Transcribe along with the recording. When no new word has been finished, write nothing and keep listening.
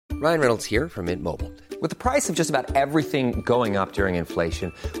Ryan Reynolds here from Mint Mobile. With the price of just about everything going up during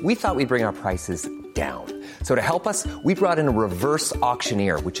inflation, we thought we'd bring our prices down. So to help us, we brought in a reverse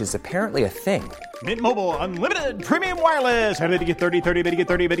auctioneer, which is apparently a thing. Mint Mobile Unlimited Premium Wireless. How to get 30, 30, bit to get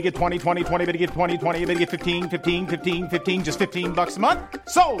 30, bit to get 20, 20, 20, bit to get 20, 20, bit to get 15, 15, 15, 15, just $15 a month?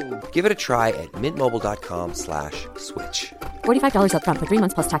 Sold! Give it a try at mintmobile.com/switch. $45 up front for 3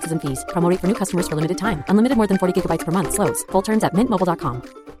 months plus taxes and fees. Promo rate for new customers for limited time. Unlimited more than 40 gigabytes per month. Slows full terms at mintmobile.com.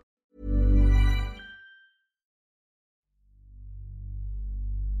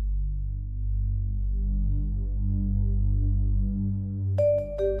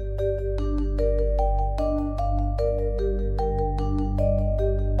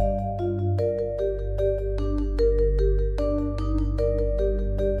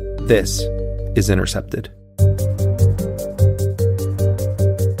 This is Intercepted.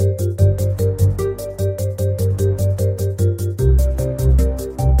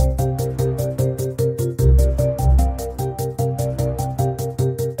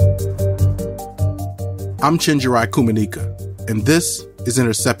 I'm Chenjerai Kumanyika, and this is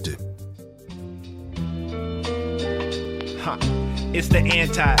Intercepted. It's the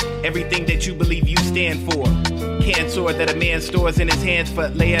anti, everything that you believe you stand for. Cancer that a man stores in his hands for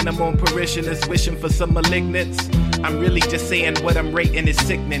laying them on parishioners, wishing for some malignance. I'm really just saying what I'm rating is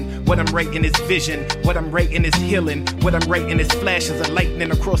sickening. What I'm rating is vision. What I'm rating is healing. What I'm rating is flashes of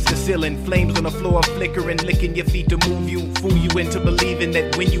lightning across the ceiling. Flames on the floor flickering, licking your feet to move you. Fool you into believing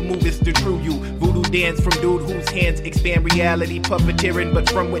that when you move it's the true you. Voodoo dance from dude whose hands expand reality. Puppeteering, but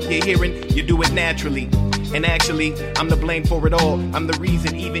from what you're hearing, you do it naturally. And actually, I'm to blame for it all. I'm the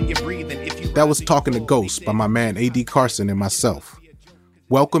reason even you're breathing. That was Talking to Ghosts by my man A.D. Carson and myself.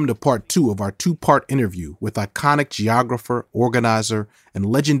 Welcome to part 2 of our 2-part interview with iconic geographer, organizer, and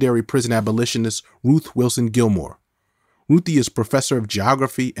legendary prison abolitionist Ruth Wilson Gilmore. Ruthie is professor of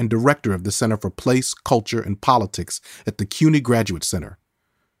geography and director of the Center for Place, Culture, and Politics at the CUNY Graduate Center.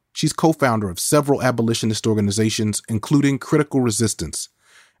 She's co-founder of several abolitionist organizations, including Critical Resistance,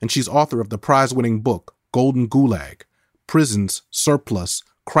 and she's author of the prize-winning book, Golden Gulag, Prisons, Surplus,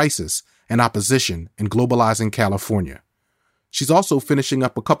 Crisis, and Opposition in Globalizing California. She's also finishing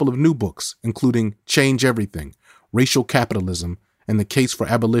up a couple of new books, including Change Everything, Racial Capitalism, and The Case for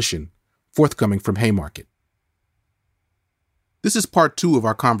Abolition, forthcoming from Haymarket. This is part 2 of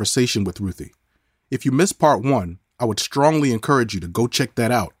our conversation with Ruthie. If you missed part 1, I would strongly encourage you to go check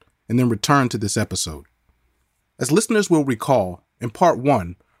that out and then return to this episode. As listeners will recall, in part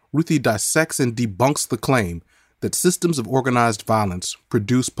 1, Ruthie dissects and debunks the claim that systems of organized violence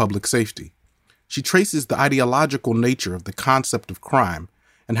produce public safety. She traces the ideological nature of the concept of crime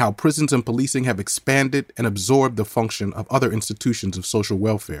and how prisons and policing have expanded and absorbed the function of other institutions of social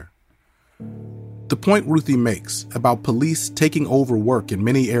welfare. The point Ruthie makes about police taking over work in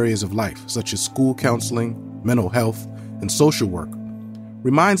many areas of life, such as school counseling, mental health, and social work,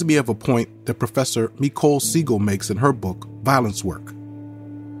 reminds me of a point that Professor Nicole Siegel makes in her book, Violence Work.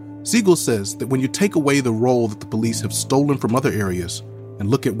 Siegel says that when you take away the role that the police have stolen from other areas and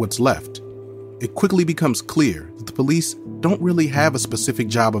look at what's left, it quickly becomes clear that the police don't really have a specific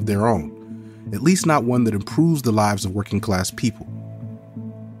job of their own, at least not one that improves the lives of working class people.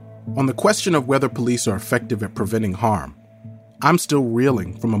 On the question of whether police are effective at preventing harm, I'm still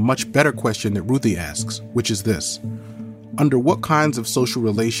reeling from a much better question that Ruthie asks, which is this: under what kinds of social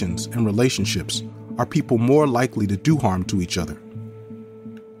relations and relationships are people more likely to do harm to each other?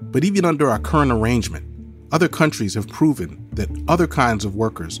 But even under our current arrangement, other countries have proven that other kinds of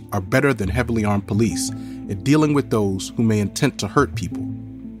workers are better than heavily armed police at dealing with those who may intend to hurt people.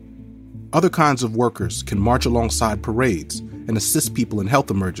 Other kinds of workers can march alongside parades and assist people in health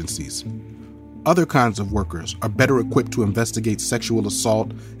emergencies. Other kinds of workers are better equipped to investigate sexual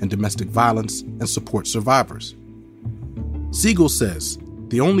assault and domestic violence and support survivors. Siegel says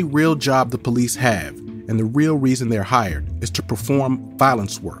the only real job the police have and the real reason they're hired is to perform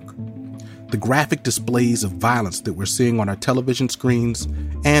violence work. The graphic displays of violence that we're seeing on our television screens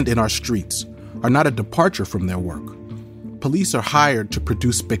and in our streets are not a departure from their work. Police are hired to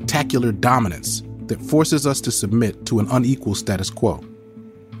produce spectacular dominance that forces us to submit to an unequal status quo.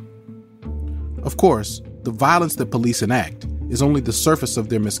 Of course, the violence that police enact is only the surface of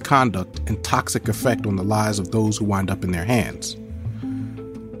their misconduct and toxic effect on the lives of those who wind up in their hands.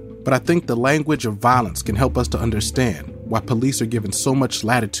 But I think the language of violence can help us to understand why police are given so much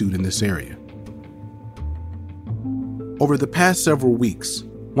latitude in this area. Over the past several weeks,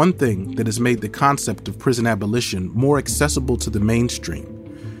 one thing that has made the concept of prison abolition more accessible to the mainstream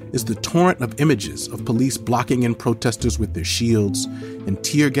is the torrent of images of police blocking in protesters with their shields and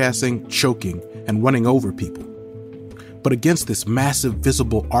tear gassing, choking, and running over people. But against this massive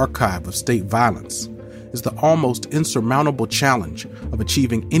visible archive of state violence is the almost insurmountable challenge of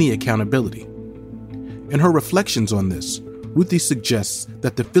achieving any accountability. In her reflections on this, Ruthie suggests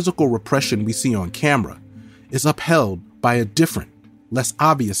that the physical repression we see on camera is upheld by a different, less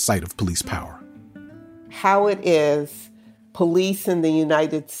obvious site of police power. How it is police in the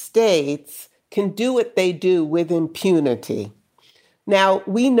United States can do what they do with impunity. Now,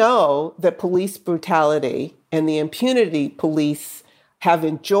 we know that police brutality and the impunity police have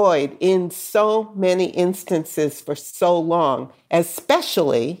enjoyed in so many instances for so long,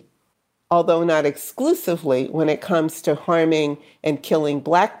 especially, although not exclusively, when it comes to harming and killing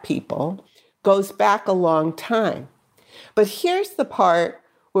Black people, goes back a long time. But here's the part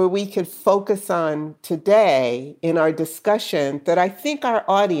where we could focus on today in our discussion that I think our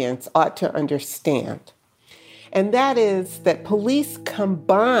audience ought to understand. And that is that police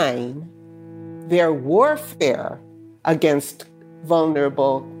combine their warfare against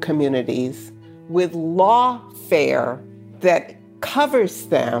vulnerable communities with lawfare that covers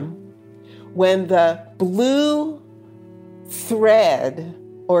them when the blue thread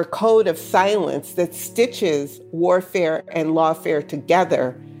or code of silence that stitches warfare and lawfare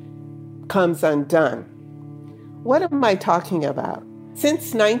together comes undone. What am I talking about?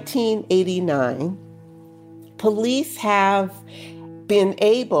 Since 1989, police have been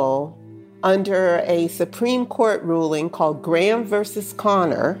able, under a Supreme Court ruling called Graham versus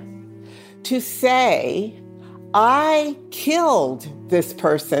Connor, to say, I killed this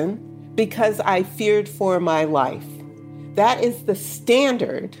person because I feared for my life. That is the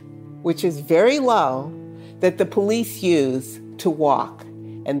standard, which is very low, that the police use to walk.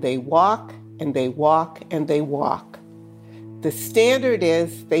 And they walk, and they walk, and they walk. The standard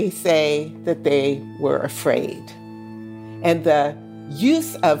is they say that they were afraid. And the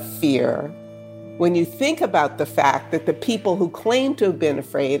use of fear, when you think about the fact that the people who claim to have been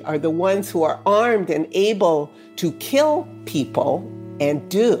afraid are the ones who are armed and able to kill people and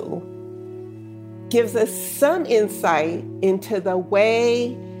do, gives us some insight into the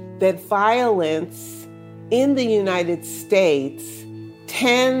way that violence in the United States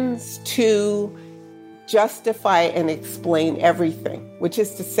tends to justify and explain everything, which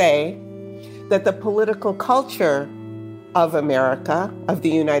is to say that the political culture of America, of the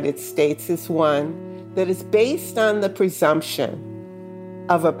United States, is one that is based on the presumption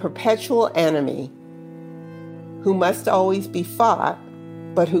of a perpetual enemy who must always be fought,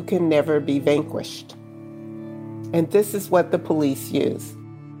 but who can never be vanquished. And this is what the police use.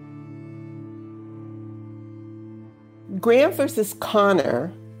 Graham versus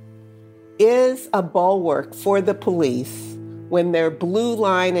Connor is a bulwark for the police when their blue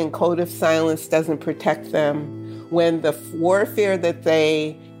line and code of silence doesn't protect them, when the warfare that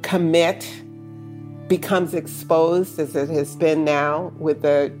they commit becomes exposed, as it has been now with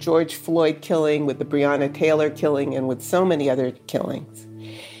the George Floyd killing, with the Breonna Taylor killing, and with so many other killings.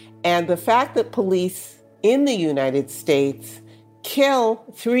 And the fact that police in the United States kill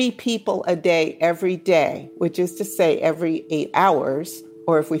 3 people a day every day, which is to say every 8 hours,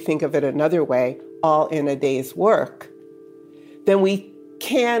 or if we think of it another way, all in a day's work, then we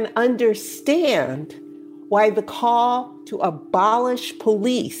can understand why the call to abolish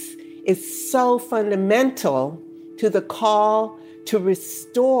police is so fundamental to the call to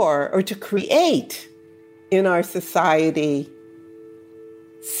restore or to create in our society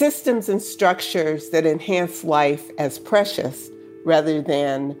systems and structures that enhance life as precious rather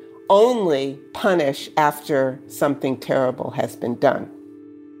than only punish after something terrible has been done.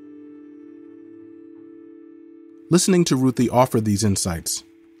 Listening to Ruthie offer these insights,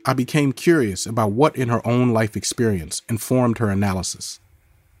 I became curious about what in her own life experience informed her analysis.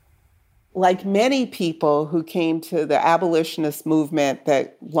 Like many people who came to the abolitionist movement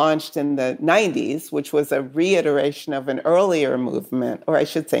that launched in the 90s, which was a reiteration of an earlier movement, or I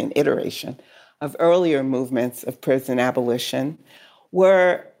should say an iteration of earlier movements of prison abolition,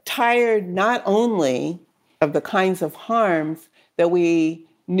 were tired not only of the kinds of harms that we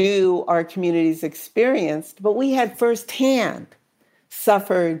knew our communities experienced, but we had firsthand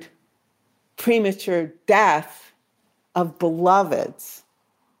suffered premature death of beloveds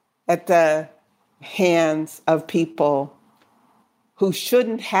at the hands of people who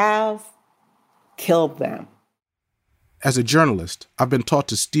shouldn't have killed them. As a journalist, I've been taught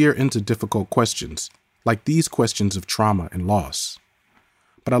to steer into difficult questions, like these questions of trauma and loss.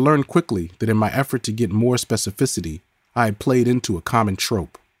 But I learned quickly that in my effort to get more specificity, I had played into a common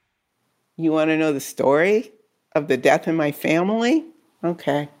trope. You want to know the story of the death in my family?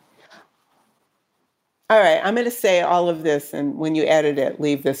 Okay. All right, I'm going to say all of this, and when you edit it,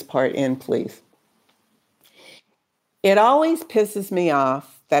 leave this part in, please. It always pisses me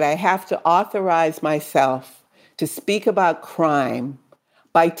off that I have to authorize myself to speak about crime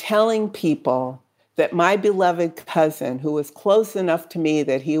by telling people that my beloved cousin, who was close enough to me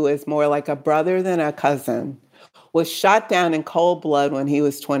that he was more like a brother than a cousin, was shot down in cold blood when he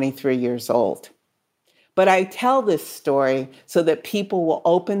was 23 years old. But I tell this story so that people will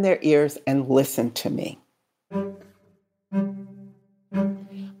open their ears and listen to me.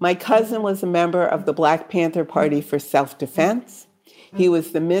 My cousin was a member of the Black Panther Party for Self-Defense. He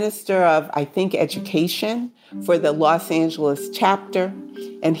was the minister of, I think, education for the Los Angeles chapter.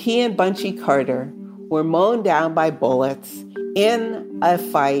 And he and Bunchy Carter were mown down by bullets in a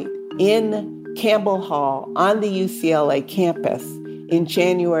fight in Campbell Hall on the UCLA campus in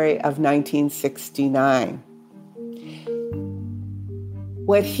January of 1969.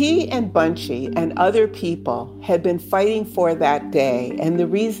 What he and Bunchy and other people had been fighting for that day, and the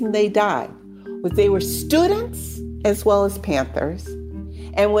reason they died, was they were students as well as Panthers.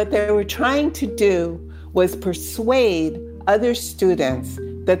 And what they were trying to do was persuade other students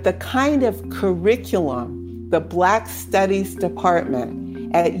that the kind of curriculum the Black Studies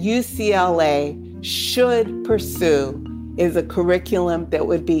Department at UCLA should pursue is a curriculum that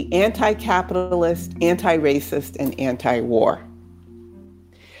would be anti-capitalist, anti-racist, and anti-war.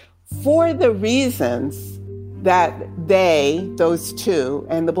 For the reasons that those two,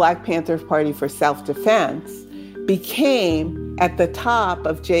 and the Black Panther Party for Self-Defense became at the top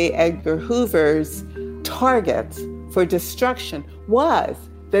of J. Edgar Hoover's targets for destruction, was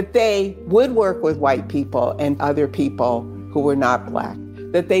that they would work with white people and other people who were not Black,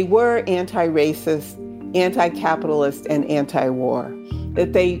 that they were anti-racist, anti-capitalist, and anti-war,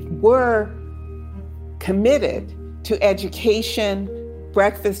 that they were committed to education,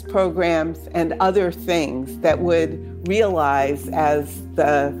 breakfast programs, and other things that would realize, as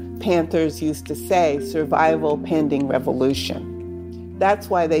the Panthers used to say, survival pending revolution. That's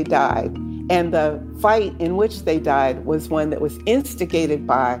why they died. And the fight in which they died was one that was instigated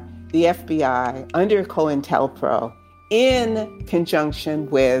by the FBI under COINTELPRO in conjunction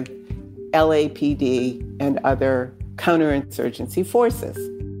with LAPD and other counterinsurgency forces.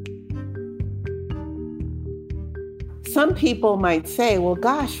 Some people might say, well,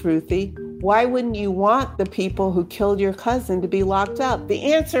 gosh, Ruthie, why wouldn't you want the people who killed your cousin to be locked up?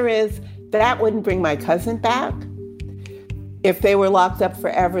 The answer is that wouldn't bring my cousin back. If they were locked up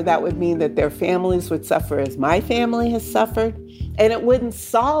forever, that would mean that their families would suffer as my family has suffered. And it wouldn't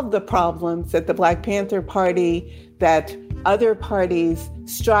solve the problems that the Black Panther Party, that other parties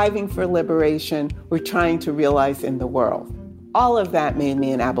striving for liberation were trying to realize in the world. All of that made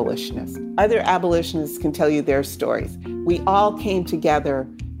me an abolitionist. Other abolitionists can tell you their stories. We all came together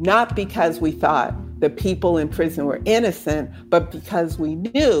not because we thought the people in prison were innocent, but because we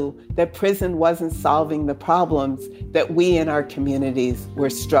knew that prison wasn't solving the problems that we in our communities were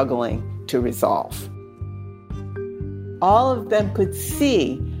struggling to resolve. All of them could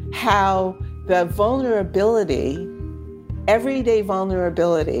see how the vulnerability, everyday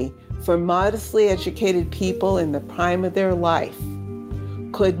vulnerability for modestly educated people in the prime of their life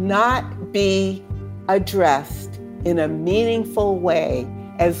could not be addressed in a meaningful way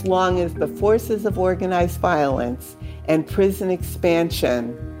as long as the forces of organized violence and prison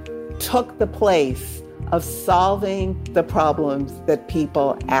expansion took the place of solving the problems that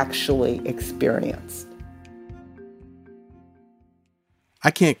people actually experienced.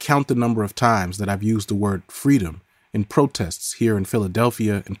 I can't count the number of times that I've used the word freedom in protests here in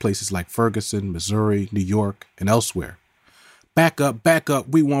Philadelphia and places like Ferguson, Missouri, New York, and elsewhere. Back up,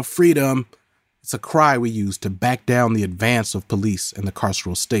 we want freedom. It's a cry we use to back down the advance of police and the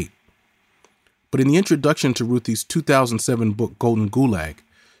carceral state. But in the introduction to Ruthie's 2007 book, Golden Gulag,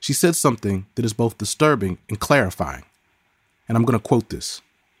 she said something that is both disturbing and clarifying. And I'm going to quote this.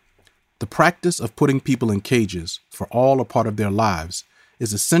 The practice of putting people in cages for all or part of their lives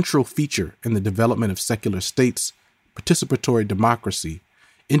is a central feature in the development of secular states, participatory democracy,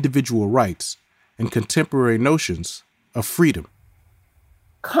 individual rights, and contemporary notions of freedom.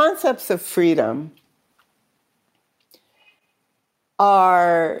 Concepts of freedom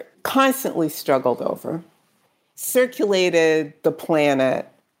are constantly struggled over, circulated the planet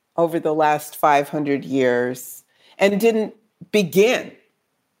over the last 500 years, and didn't begin,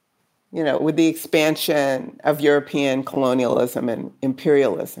 with the expansion of European colonialism and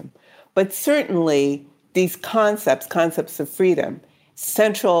imperialism. But certainly these concepts of freedom,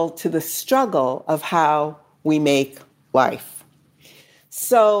 central to the struggle of how we make life.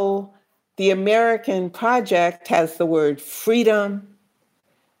 So the American project has the word freedom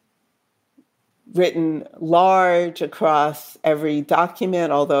written large across every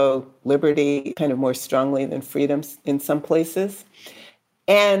document, although liberty kind of more strongly than freedom in some places.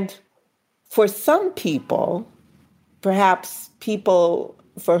 And for some people, perhaps people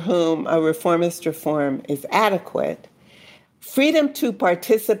for whom a reformist reform is adequate, freedom to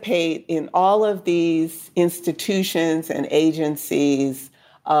participate in all of these institutions and agencies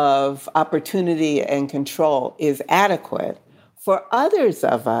of opportunity and control is adequate. For others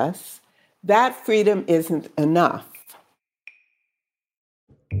of us, that freedom isn't enough.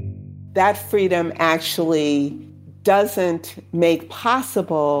 That freedom actually doesn't make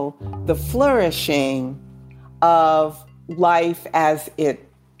possible the flourishing of life as it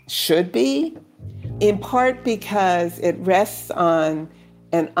should be, in part because it rests on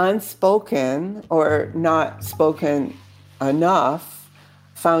an unspoken or not spoken enough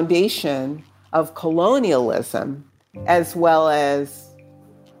foundation of colonialism, as well as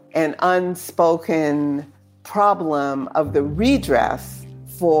an unspoken problem of the redress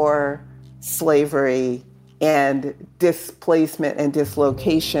for slavery and displacement and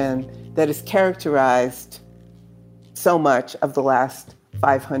dislocation that has characterized so much of the last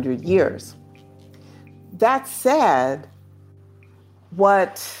 500 years. That said,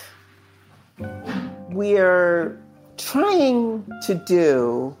 what we're trying to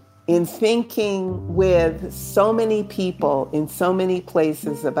do in thinking with so many people in so many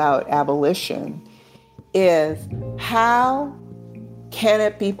places about abolition is how can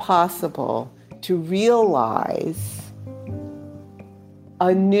it be possible to realize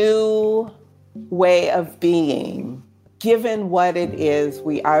a new way of being given what it is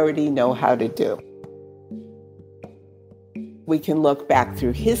we already know how to do. We can look back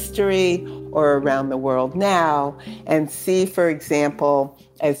through history or around the world now and see, for example,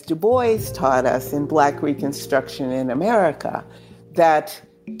 as Du Bois taught us in Black Reconstruction in America, that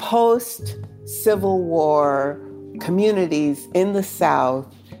post-Civil War communities in the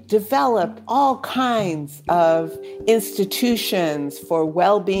South developed all kinds of institutions for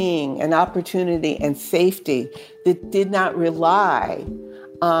well-being and opportunity and safety that did not rely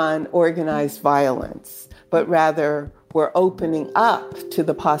on organized violence, but rather were opening up to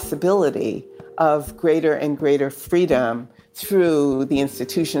the possibility of greater and greater freedom through the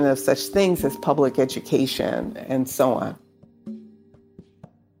institution of such things as public education and so on.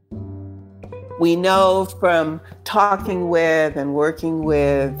 We know from talking with and working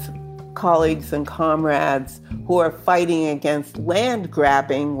with colleagues and comrades who are fighting against land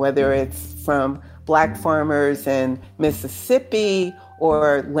grabbing, whether it's from Black farmers in Mississippi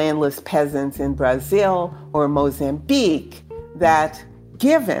or landless peasants in Brazil or Mozambique, that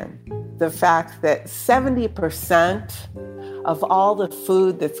given the fact that 70% of all the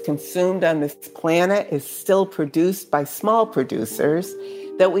food that's consumed on this planet is still produced by small producers,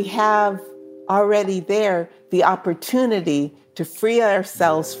 that we have already there the opportunity to free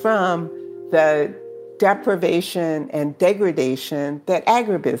ourselves from the deprivation and degradation that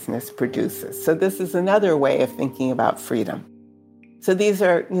agribusiness produces. So this is another way of thinking about freedom. So these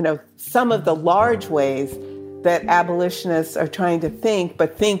are, some of the large ways that abolitionists are trying to think,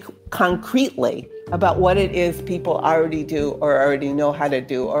 but think concretely about what it is people already do or already know how to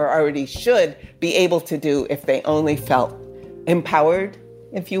do or already should be able to do if they only felt empowered,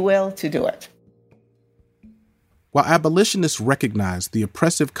 if you will, to do it. While abolitionists recognize the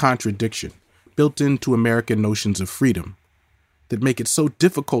oppressive contradiction built into American notions of freedom that make it so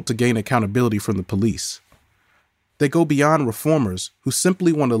difficult to gain accountability from the police, they go beyond reformers who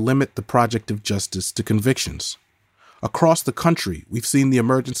simply want to limit the project of justice to convictions. Across the country, we've seen the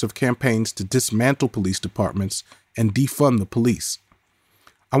emergence of campaigns to dismantle police departments and defund the police.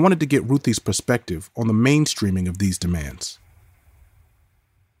 I wanted to get Ruthie's perspective on the mainstreaming of these demands.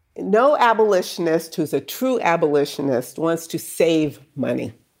 No abolitionist who's a true abolitionist wants to save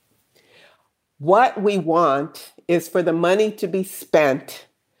money. What we want is for the money to be spent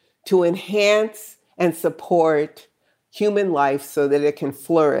to enhance and support human life so that it can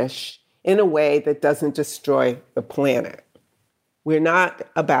flourish in a way that doesn't destroy the planet. We're not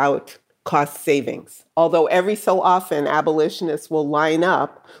about cost savings, although every so often abolitionists will line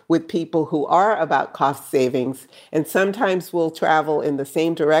up with people who are about cost savings, and sometimes will travel in the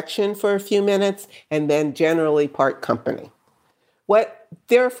same direction for a few minutes and then generally part company. What,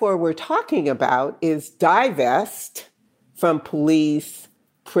 therefore, we're talking about is divest from police,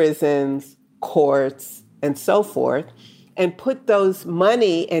 prisons, courts, and so forth, and put those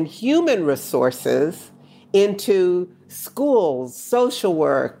money and human resources into schools, social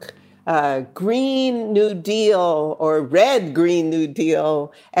work, Green New Deal or Red Green New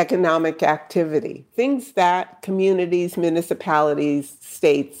Deal economic activity, things that communities, municipalities,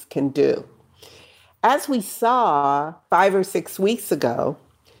 states can do. As we saw 5 or 6 weeks ago,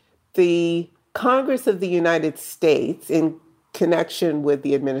 the Congress of the United States, in connection with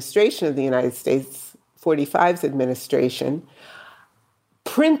the administration of the United States, 45's administration,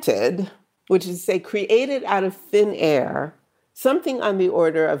 printed, which is to say created out of thin air, something on the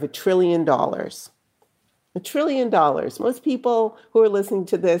order of $1 trillion. $1 trillion. Most people who are listening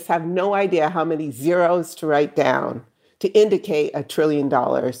to this have no idea how many zeros to write down to indicate $1 trillion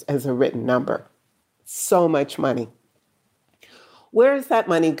as a written number. So much money. Where is that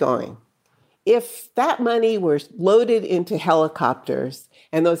money going? If that money were loaded into helicopters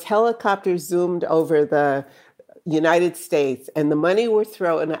and those helicopters zoomed over the United States and the money were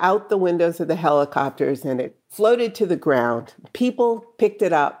thrown out the windows of the helicopters and it floated to the ground, people picked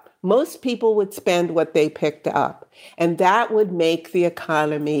it up. Most people would spend what they picked up, and that would make the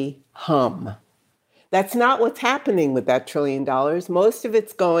economy hum. That's not what's happening with that $1 trillion. Most of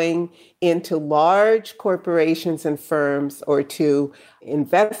it's going into large corporations and firms or to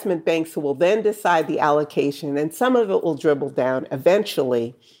investment banks who will then decide the allocation, and some of it will dribble down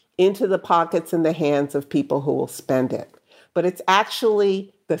eventually into the pockets and the hands of people who will spend it. But it's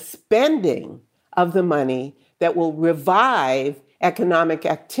actually the spending of the money that will revive economic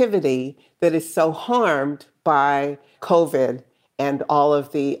activity that is so harmed by COVID and all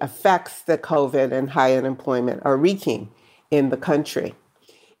of the effects that COVID and high unemployment are wreaking in the country.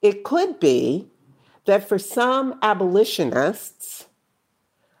 It could be that for some abolitionists,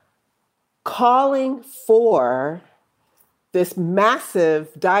 calling for this massive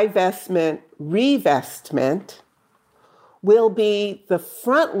divestment, revestment will be the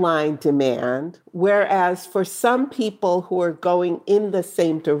frontline demand, whereas for some people who are going in the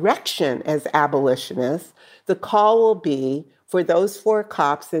same direction as abolitionists, the call will be for those 4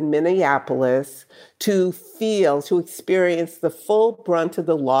 cops in Minneapolis to experience the full brunt of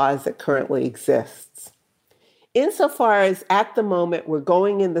the law as it currently exists. Insofar as at the moment we're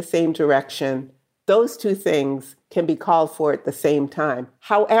going in the same direction, those 2 things can be called for at the same time.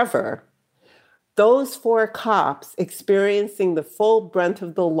 However, those 4 cops experiencing the full brunt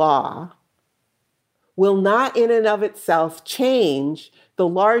of the law will not in and of itself change the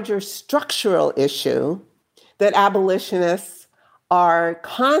larger structural issue that abolitionists are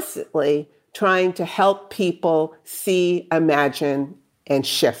constantly trying to help people see, imagine, and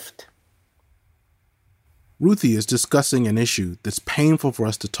shift. Ruthie is discussing an issue that's painful for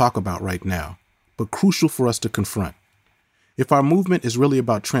us to talk about right now, but crucial for us to confront. If our movement is really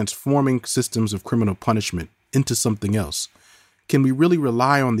about transforming systems of criminal punishment into something else, can we really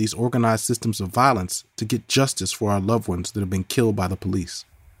rely on these organized systems of violence to get justice for our loved ones that have been killed by the police?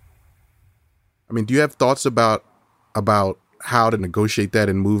 I mean, do you have thoughts about how to negotiate that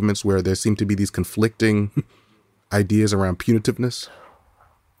in movements where there seem to be these conflicting ideas around punitiveness?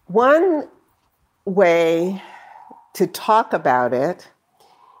 One way to talk about it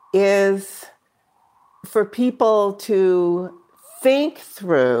is for people to think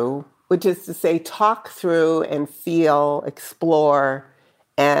through, which is to say talk through and feel, explore,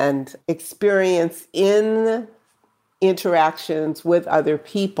 and experience in interactions with other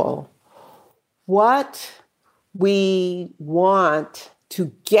people what we want to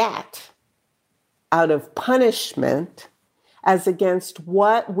get out of punishment as against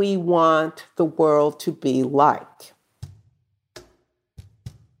what we want the world to be like.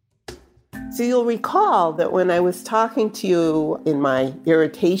 So you'll recall that when I was talking to you in my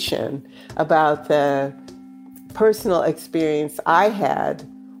irritation about the personal experience I had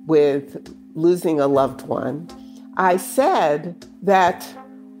with losing a loved one, I said that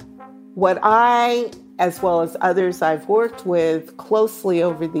what I, as well as others I've worked with closely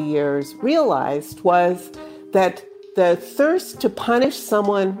over the years, realized was that the thirst to punish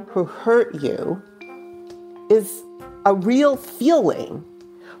someone who hurt you is a real feeling,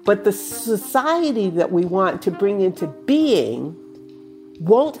 but the society that we want to bring into being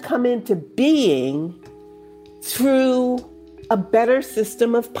won't come into being through a better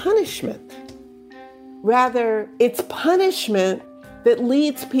system of punishment. Rather, it's punishment that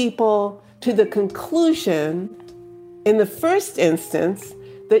leads people to the conclusion, in the first instance,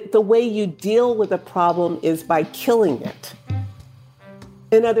 that the way you deal with a problem is by killing it.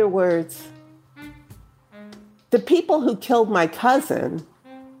 In other words, the people who killed my cousin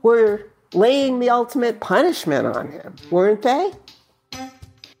were laying the ultimate punishment on him, weren't they?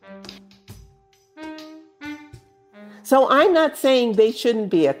 So I'm not saying they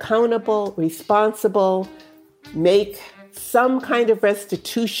shouldn't be accountable, responsible, make some kind of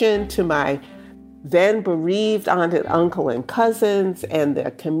restitution to my then bereaved aunt and uncle and cousins and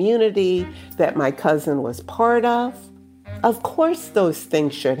the community that my cousin was part of. Of course, those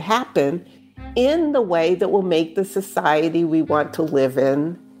things should happen in the way that will make the society we want to live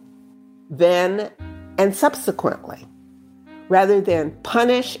in then and subsequently, rather than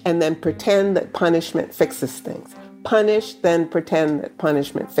punish and then pretend that punishment fixes things. Punish, then pretend that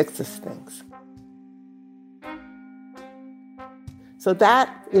punishment fixes things. So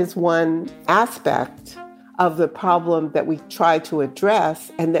that is one aspect of the problem that we try to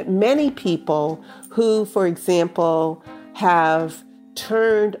address, and that many people who, for example, have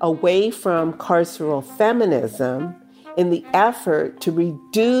turned away from carceral feminism in the effort to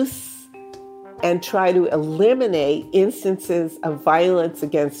reduce and try to eliminate instances of violence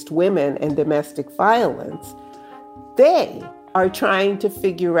against women and domestic violence, they are trying to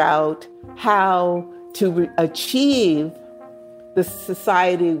figure out how to achieve the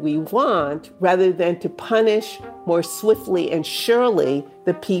society we want rather than to punish more swiftly and surely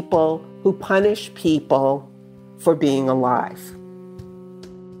the people who punish people for being alive.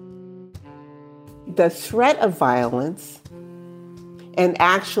 The threat of violence and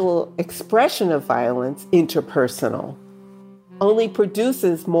actual expression of violence, interpersonal, only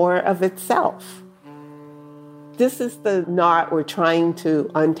produces more of itself. This is the knot we're trying to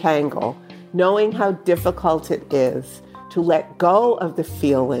untangle, knowing how difficult it is to let go of the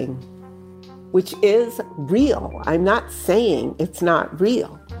feeling, which is real. I'm not saying it's not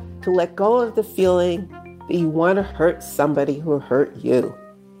real. To let go of the feeling that you want to hurt somebody who hurt you.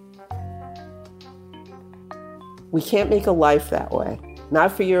 We can't make a life that way.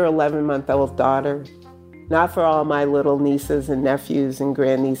 Not for your 11-month-old daughter, not for all my little nieces and nephews and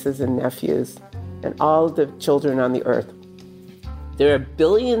grandnieces and nephews, and all the children on the earth. There are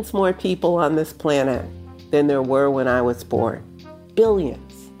billions more people on this planet than there were when I was born.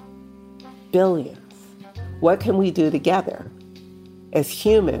 Billions. Billions. What can we do together as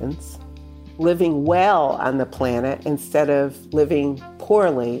humans living well on the planet instead of living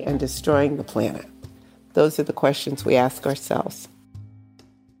poorly and destroying the planet? Those are the questions we ask ourselves.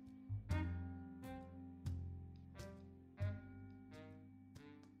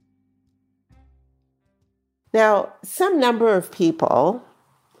 Now, some number of people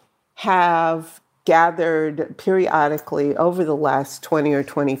have gathered periodically over the last 20 or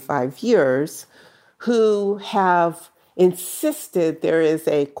 25 years who have insisted there is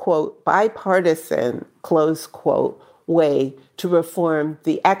a, quote, bipartisan, close quote, way to reform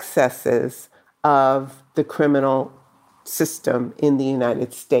the excesses of the criminal system in the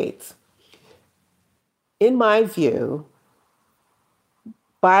United States. In my view,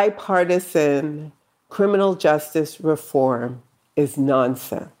 bipartisan criminal justice reform is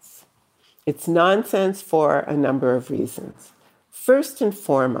nonsense. It's nonsense for a number of reasons. First and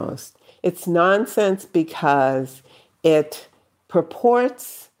foremost, it's nonsense because it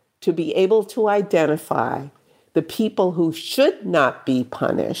purports to be able to identify the people who should not be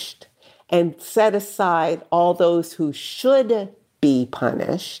punished and set aside all those who should be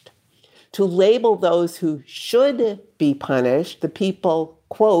punished, to label those who should be punished, the people,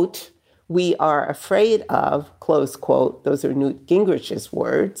 quote, we are afraid of, close quote, those are Newt Gingrich's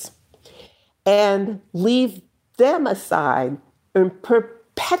words, and leave them aside in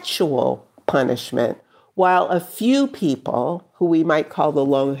perpetual punishment, while a few people, who we might call the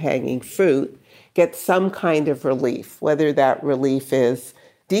low-hanging fruit, get some kind of relief, whether that relief is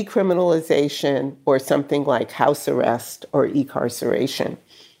decriminalization or something like house arrest or incarceration,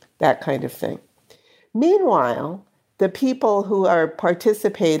 that kind of thing. Meanwhile, the people who are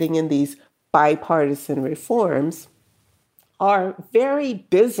participating in these bipartisan reforms are very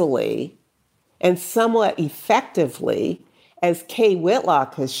busily and somewhat effectively, as Kay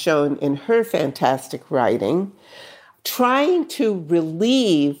Whitlock has shown in her fantastic writing, trying to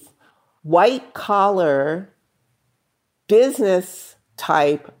relieve white-collar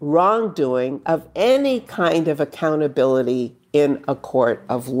business-type wrongdoing of any kind of accountability in a court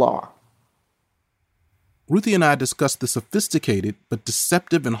of law. Ruthie and I discussed the sophisticated but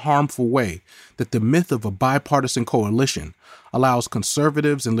deceptive and harmful way that the myth of a bipartisan coalition allows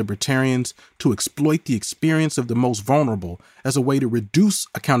conservatives and libertarians to exploit the experience of the most vulnerable as a way to reduce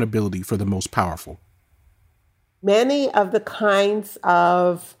accountability for the most powerful. Many of the kinds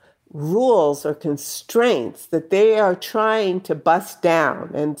of rules or constraints that they are trying to bust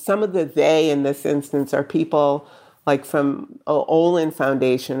down, and some of the they in this instance are people like from Olin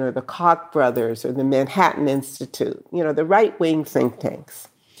Foundation or the Koch brothers or the Manhattan Institute, the right-wing think tanks.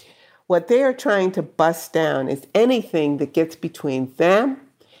 What they are trying to bust down is anything that gets between them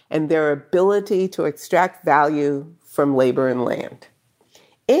and their ability to extract value from labor and land.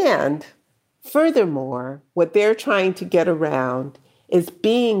 And furthermore, what they're trying to get around is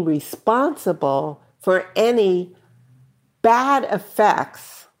being responsible for any bad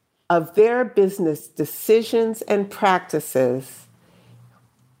effects of their business decisions and practices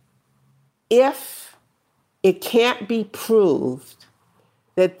if it can't be proved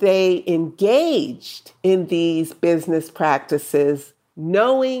that they engaged in these business practices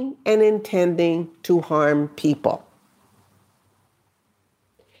knowing and intending to harm people.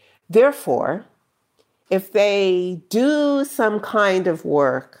 Therefore, if they do some kind of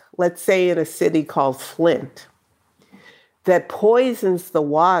work, let's say in a city called Flint, that poisons the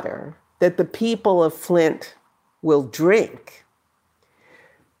water that the people of Flint will drink,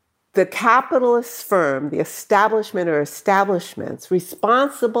 the capitalist firm, the establishment or establishments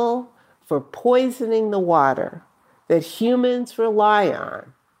responsible for poisoning the water that humans rely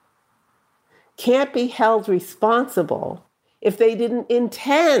on can't be held responsible if they didn't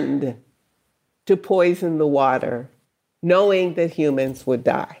intend to poison the water, knowing that humans would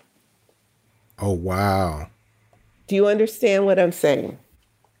die. Oh, wow. Do you understand what I'm saying?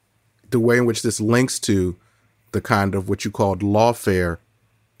 The way in which this links to the kind of what you called lawfare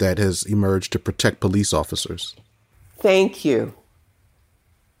that has emerged to protect police officers. Thank you.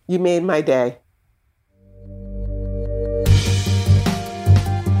 You made my day.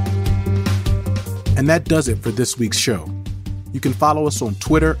 And that does it for this week's show. You can follow us on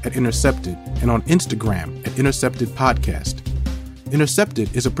Twitter at Intercepted and on Instagram at Intercepted Podcast.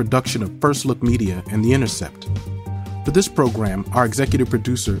 Intercepted is a production of First Look Media and The Intercept. For this program, our executive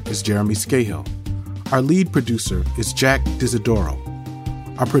producer is Jeremy Scahill. Our lead producer is Jack Disidoro.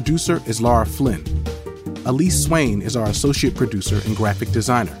 Our producer is Laura Flynn. Elise Swain is our associate producer and graphic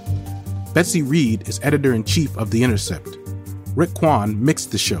designer. Betsy Reed is editor-in-chief of The Intercept. Rick Kwan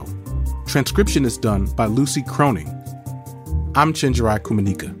mixed the show. Transcription is done by Lucy Croning. I'm Chenjerai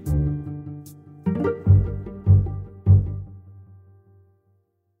Kumanika.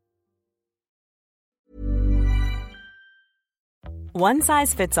 One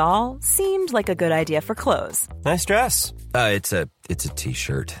size fits all seemed like a good idea for clothes. Nice dress. It's a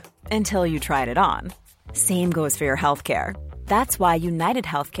t-shirt. Until you tried it on. Same goes for your healthcare. That's why United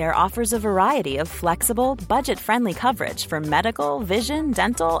Healthcare offers a variety of flexible, budget-friendly coverage for medical, vision,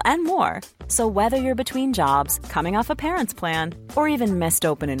 dental, and more. So whether you're between jobs, coming off a parent's plan, or even missed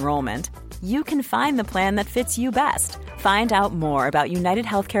open enrollment, you can find the plan that fits you best. Find out more about United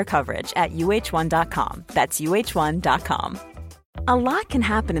Healthcare coverage at uh1.com. That's uh1.com. A lot can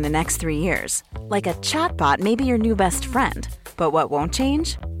happen in the next 3 years. Like a chatbot may be your new best friend. But what won't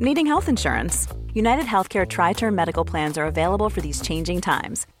change? Needing health insurance. United Healthcare Tri-Term Medical Plans are available for these changing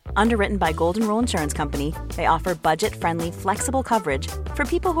times. Underwritten by Golden Rule Insurance Company, they offer budget-friendly, flexible coverage for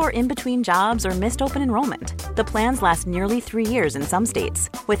people who are in between jobs or missed open enrollment. The plans last nearly 3 years in some states,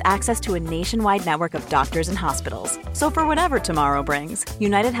 with access to a nationwide network of doctors and hospitals. So for whatever tomorrow brings,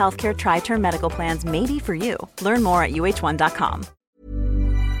 United Healthcare Tri-Term Medical Plans may be for you. Learn more at uh1.com.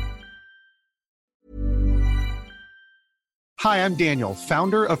 Hi, I'm Daniel,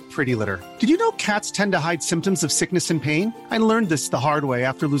 founder of Pretty Litter. Did you know cats tend to hide symptoms of sickness and pain? I learned this the hard way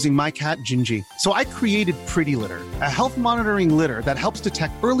after losing my cat, Gingy. So I created Pretty Litter, a health monitoring litter that helps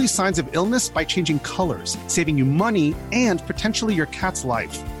detect early signs of illness by changing colors, saving you money and potentially your cat's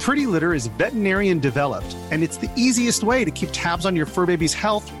life. Pretty Litter is veterinarian developed, and it's the easiest way to keep tabs on your fur baby's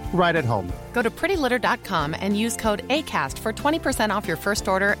health right at home. Go to prettylitter.com and use code ACAST for 20% off your first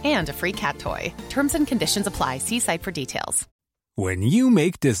order and a free cat toy. Terms and conditions apply. See site for details. When you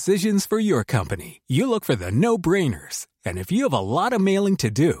make decisions for your company, you look for the no-brainers. And if you have a lot of mailing to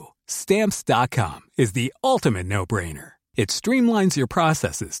do, Stamps.com is the ultimate no-brainer. It streamlines your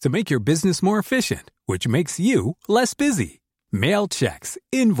processes to make your business more efficient, which makes you less busy. Mail checks,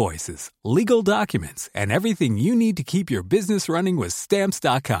 invoices, legal documents, and everything you need to keep your business running with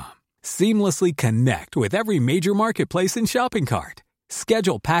Stamps.com. Seamlessly connect with every major marketplace and shopping cart.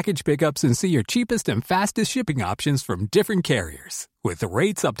 Schedule package pickups and see your cheapest and fastest shipping options from different carriers, with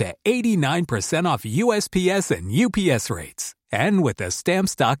rates up to 89% off USPS and UPS rates. And with the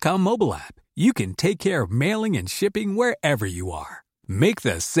Stamps.com mobile app, you can take care of mailing and shipping wherever you are. Make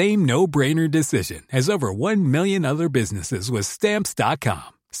the same no-brainer decision as over 1 million other businesses with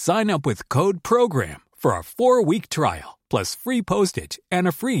Stamps.com. Sign up with code PROGRAM for a 4-week trial, plus free postage and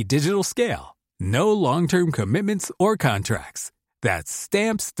a free digital scale. No long-term commitments or contracts. That's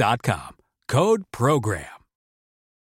Stamps.com. Code PROGRAM.